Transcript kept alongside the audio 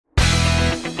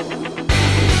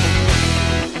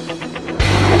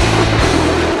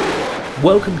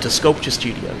Welcome to Sculpture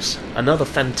Studios, another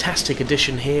fantastic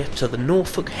addition here to the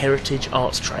Norfolk Heritage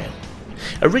Arts Trail.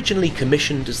 Originally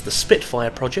commissioned as the Spitfire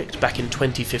project back in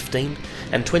 2015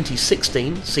 and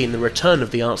 2016 seeing the return of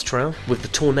the Arts Trail with the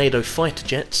Tornado fighter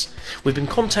jets, we've been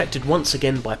contacted once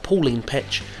again by Pauline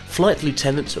Petch, Flight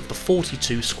Lieutenant of the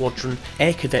 42 Squadron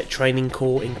Air Cadet Training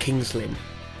Corps in Kings Lynn.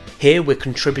 Here we're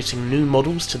contributing new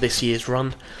models to this year's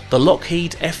run, the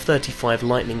Lockheed F-35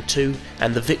 Lightning II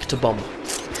and the Victor bomber.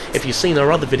 If you've seen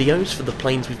our other videos for the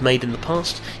planes we've made in the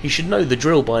past, you should know the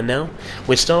drill by now.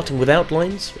 We're starting with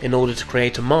outlines in order to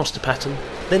create a master pattern,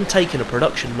 then taking a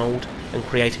production mould and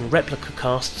creating replica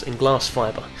casts in glass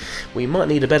fibre. We might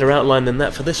need a better outline than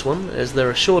that for this one, as there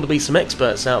are sure to be some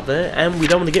experts out there and we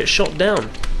don't want to get shot down.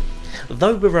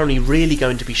 Though we're only really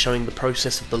going to be showing the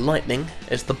process of the Lightning,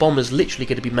 as the bomber's literally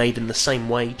going to be made in the same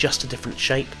way, just a different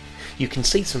shape, you can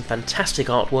see some fantastic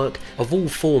artwork of all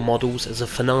four models as a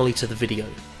finale to the video.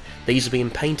 These are being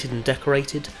painted and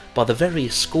decorated by the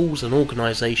various schools and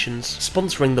organisations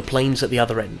sponsoring the planes at the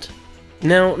other end.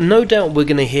 Now, no doubt we're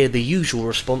going to hear the usual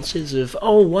responses of,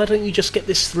 oh, why don't you just get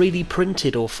this 3D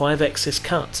printed or 5-axis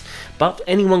cut? But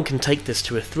anyone can take this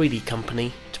to a 3D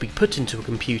company to be put into a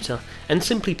computer and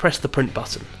simply press the print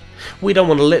button. We don't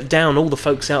want to let down all the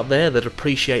folks out there that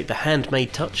appreciate the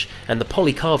handmade touch and the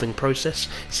poly carving process,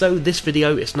 so this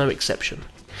video is no exception.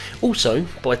 Also,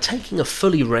 by taking a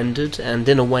fully rendered and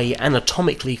in a way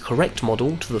anatomically correct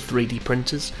model to the 3D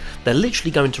printers, they're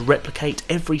literally going to replicate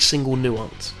every single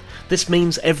nuance. This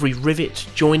means every rivet,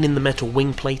 join in the metal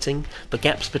wing plating, the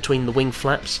gaps between the wing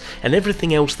flaps, and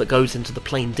everything else that goes into the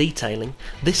plane detailing,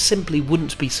 this simply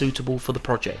wouldn't be suitable for the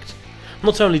project.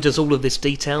 Not only does all of this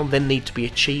detail then need to be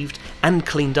achieved and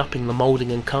cleaned up in the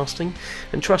moulding and casting,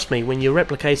 and trust me, when you're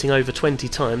replicating over 20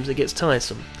 times it gets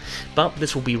tiresome, but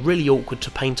this will be really awkward to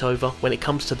paint over when it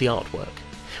comes to the artwork.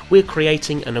 We're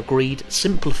creating an agreed,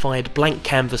 simplified blank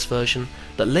canvas version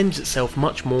that lends itself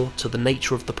much more to the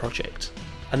nature of the project.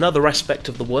 Another aspect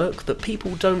of the work that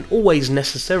people don't always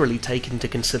necessarily take into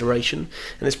consideration,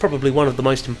 and it's probably one of the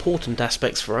most important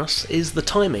aspects for us, is the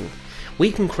timing.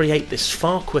 We can create this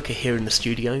far quicker here in the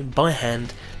studio by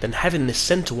hand than having this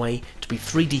sent away to be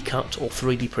 3D cut or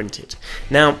 3D printed.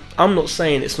 Now, I'm not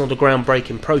saying it's not a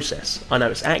groundbreaking process. I know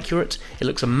it's accurate, it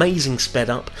looks amazing sped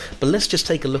up, but let's just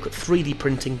take a look at 3D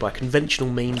printing by conventional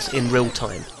means in real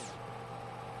time.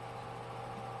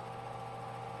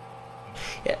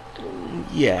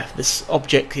 Yeah, this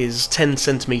object is 10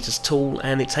 centimeters tall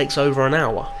and it takes over an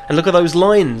hour. And look at those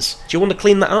lines! Do you want to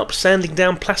clean that up, sanding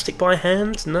down plastic by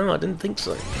hand? No, I didn't think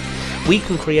so. We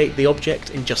can create the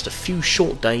object in just a few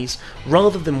short days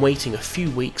rather than waiting a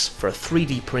few weeks for a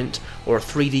 3D print or a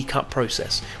 3D cut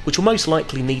process, which will most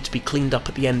likely need to be cleaned up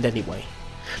at the end anyway.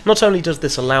 Not only does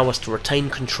this allow us to retain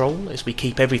control as we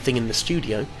keep everything in the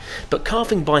studio, but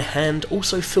carving by hand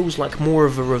also feels like more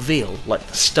of a reveal, like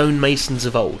the stonemasons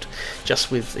of old, just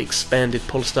with expanded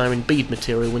polystyrene bead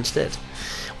material instead.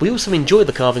 We also enjoy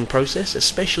the carving process,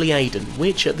 especially Aden,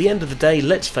 which at the end of the day,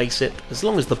 let's face it, as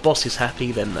long as the boss is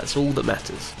happy then that's all that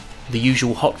matters. The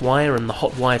usual hot wire and the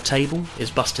hot wire table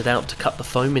is busted out to cut the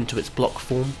foam into its block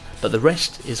form, but the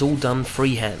rest is all done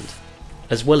freehand.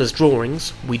 As well as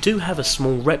drawings, we do have a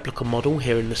small replica model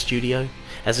here in the studio,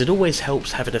 as it always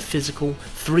helps having a physical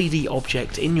 3D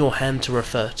object in your hand to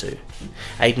refer to.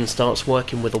 Aden starts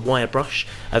working with a wire brush,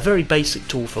 a very basic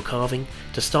tool for carving,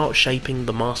 to start shaping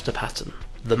the master pattern.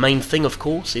 The main thing of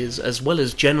course is, as well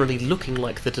as generally looking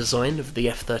like the design of the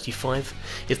F-35,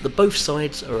 is that both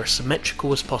sides are as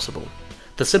symmetrical as possible.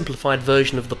 The simplified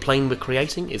version of the plane we're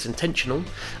creating is intentional,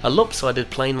 a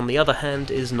lopsided plane on the other hand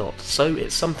is not, so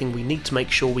it's something we need to make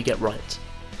sure we get right.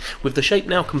 With the shape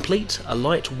now complete, a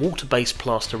light water-based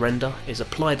plaster render is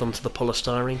applied onto the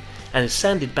polystyrene and is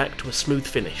sanded back to a smooth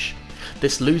finish.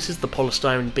 This loses the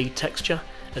polystyrene bead texture,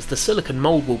 as the silicone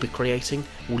mould we'll be creating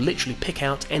will literally pick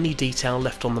out any detail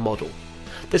left on the model.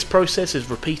 This process is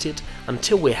repeated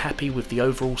until we're happy with the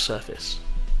overall surface.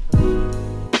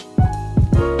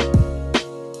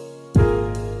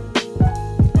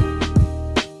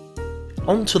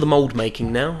 On to the mould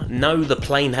making now. No, the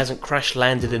plane hasn't crash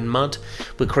landed in mud.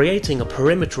 We're creating a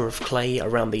perimeter of clay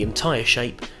around the entire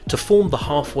shape to form the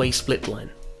halfway split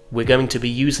line. We're going to be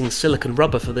using silicone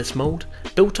rubber for this mould,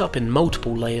 built up in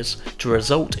multiple layers to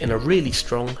result in a really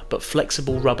strong but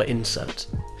flexible rubber insert.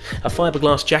 A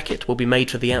fiberglass jacket will be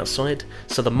made for the outside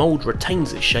so the mould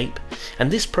retains its shape, and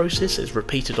this process is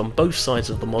repeated on both sides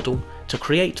of the model to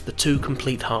create the two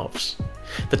complete halves.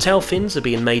 The tail fins are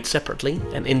being made separately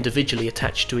and individually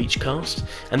attached to each cast,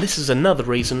 and this is another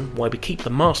reason why we keep the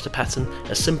master pattern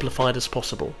as simplified as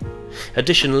possible.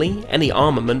 Additionally, any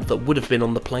armament that would have been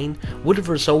on the plane would have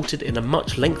resulted in a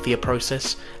much lengthier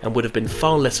process and would have been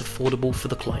far less affordable for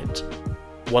the client.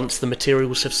 Once the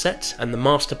materials have set and the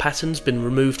master pattern's been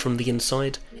removed from the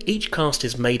inside, each cast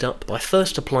is made up by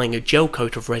first applying a gel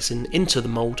coat of resin into the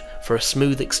mould for a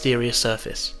smooth exterior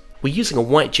surface. We're using a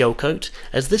white gel coat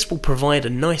as this will provide a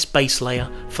nice base layer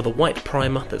for the white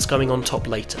primer that's going on top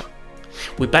later.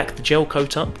 We back the gel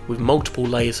coat up with multiple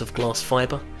layers of glass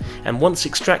fibre, and once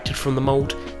extracted from the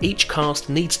mould, each cast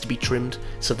needs to be trimmed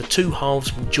so the two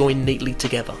halves will join neatly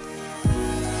together.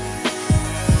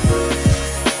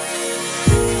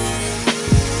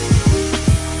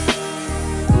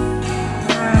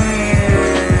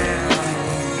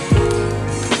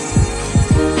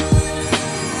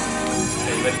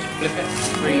 Flip it.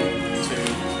 3, 2,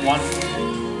 1.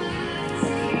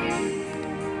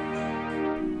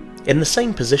 In the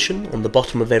same position on the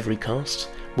bottom of every cast,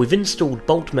 we've installed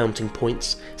bolt mounting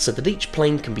points so that each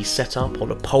plane can be set up on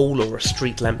a pole or a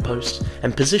street lamppost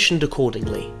and positioned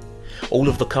accordingly. All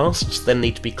of the casts then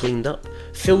need to be cleaned up,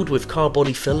 filled with car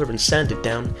body filler and sanded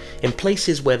down in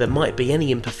places where there might be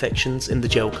any imperfections in the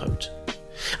gel coat.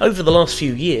 Over the last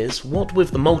few years, what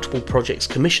with the multiple projects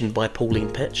commissioned by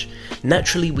Pauline Petch,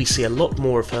 naturally we see a lot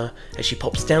more of her as she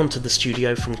pops down to the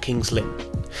studio from King's Lynn.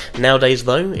 Nowadays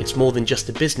though, it's more than just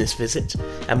a business visit,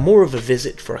 and more of a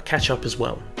visit for a catch-up as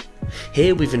well.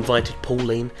 Here we've invited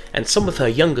Pauline and some of her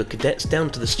younger cadets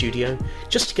down to the studio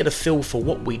just to get a feel for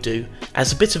what we do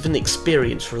as a bit of an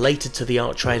experience related to the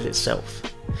art trail itself.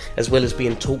 As well as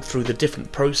being taught through the different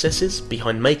processes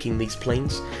behind making these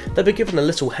planes, they'll be given a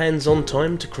little hands-on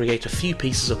time to create a few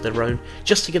pieces of their own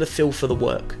just to get a feel for the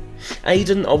work.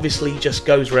 Aden obviously just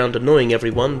goes around annoying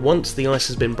everyone once the ice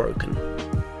has been broken.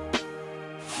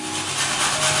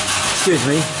 Excuse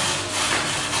me.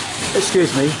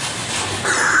 Excuse me.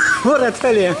 What did I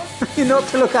tell you? You're not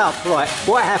to look up, right?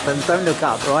 What happens, don't look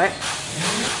up, right?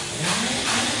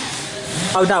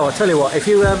 Oh no, I'll tell you what, if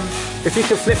you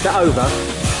could flip that over,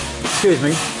 excuse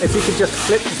me, if you could just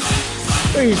flip,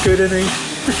 he's good, isn't he?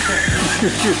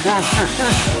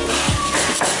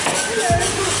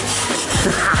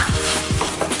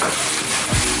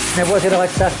 Now what did I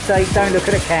say? Don't look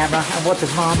at the camera, and what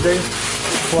does Mom do?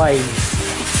 Waves.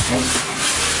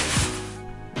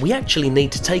 We actually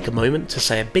need to take a moment to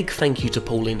say a big thank you to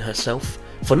Pauline herself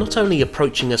for not only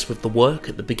approaching us with the work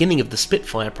at the beginning of the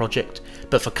Spitfire project,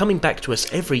 but for coming back to us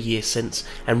every year since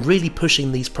and really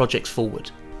pushing these projects forward.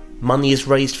 Money is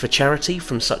raised for charity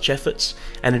from such efforts,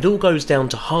 and it all goes down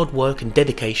to hard work and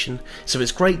dedication, so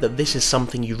it's great that this is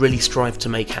something you really strive to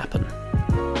make happen.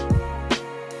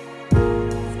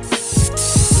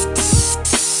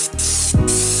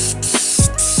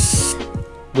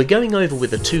 We're going over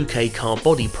with a 2K car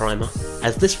body primer,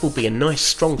 as this will be a nice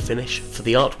strong finish for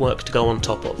the artwork to go on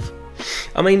top of.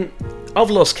 I mean, I've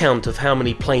lost count of how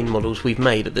many plane models we've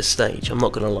made at this stage, I'm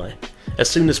not gonna lie. As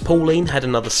soon as Pauline had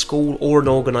another school or an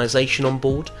organisation on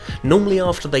board, normally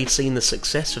after they'd seen the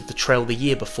success of the trail the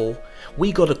year before,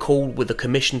 we got a call with a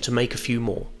commission to make a few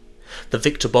more. The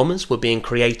Victor bombers were being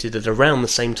created at around the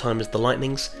same time as the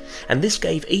Lightnings, and this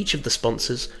gave each of the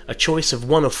sponsors a choice of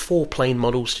one of 4 plane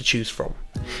models to choose from.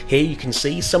 Here you can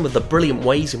see some of the brilliant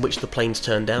ways in which the planes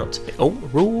turned out. Oh,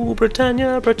 rule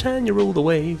Britannia, Britannia rule the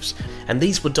waves. And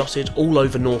these were dotted all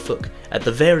over Norfolk at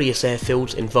the various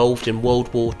airfields involved in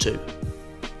World War II.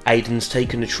 Aden's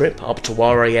taken a trip up to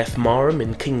RAF Marham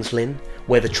in King's Lynn,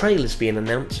 where the trail is being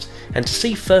announced, and to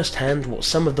see firsthand what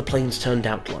some of the planes turned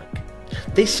out like.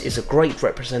 This is a great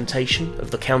representation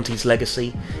of the county's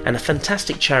legacy and a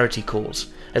fantastic charity cause,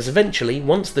 as eventually,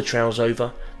 once the trail's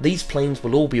over, these planes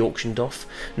will all be auctioned off,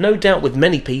 no doubt with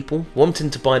many people wanting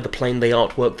to buy the plane they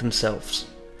artworked themselves.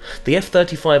 The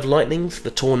F-35 Lightnings,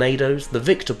 the Tornadoes, the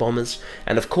Victor bombers,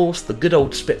 and of course the good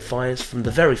old Spitfires from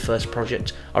the very first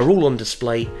project are all on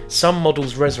display, some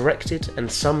models resurrected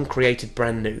and some created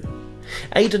brand new.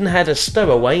 Aden had a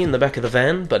stowaway in the back of the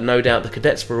van, but no doubt the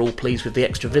cadets were all pleased with the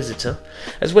extra visitor.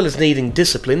 As well as needing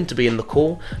discipline to be in the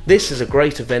Corps, this is a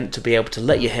great event to be able to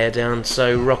let your hair down,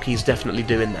 so Rocky's definitely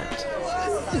doing that.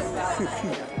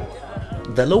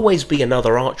 There'll always be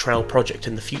another art trail project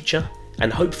in the future,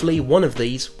 and hopefully one of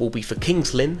these will be for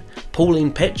King's Lynn,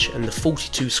 Pauline Petch and the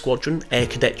 42 Squadron Air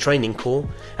Cadet Training Corps,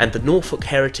 and the Norfolk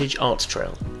Heritage Arts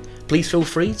Trail. Please feel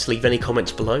free to leave any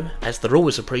comments below, as they're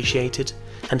always appreciated,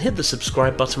 and hit the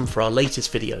subscribe button for our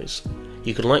latest videos.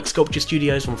 You can like Sculpture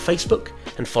Studios on Facebook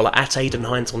and follow @Aden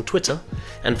Hynes on Twitter,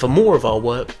 and for more of our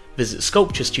work, visit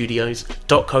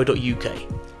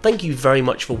sculpturestudios.co.uk. Thank you very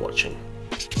much for watching.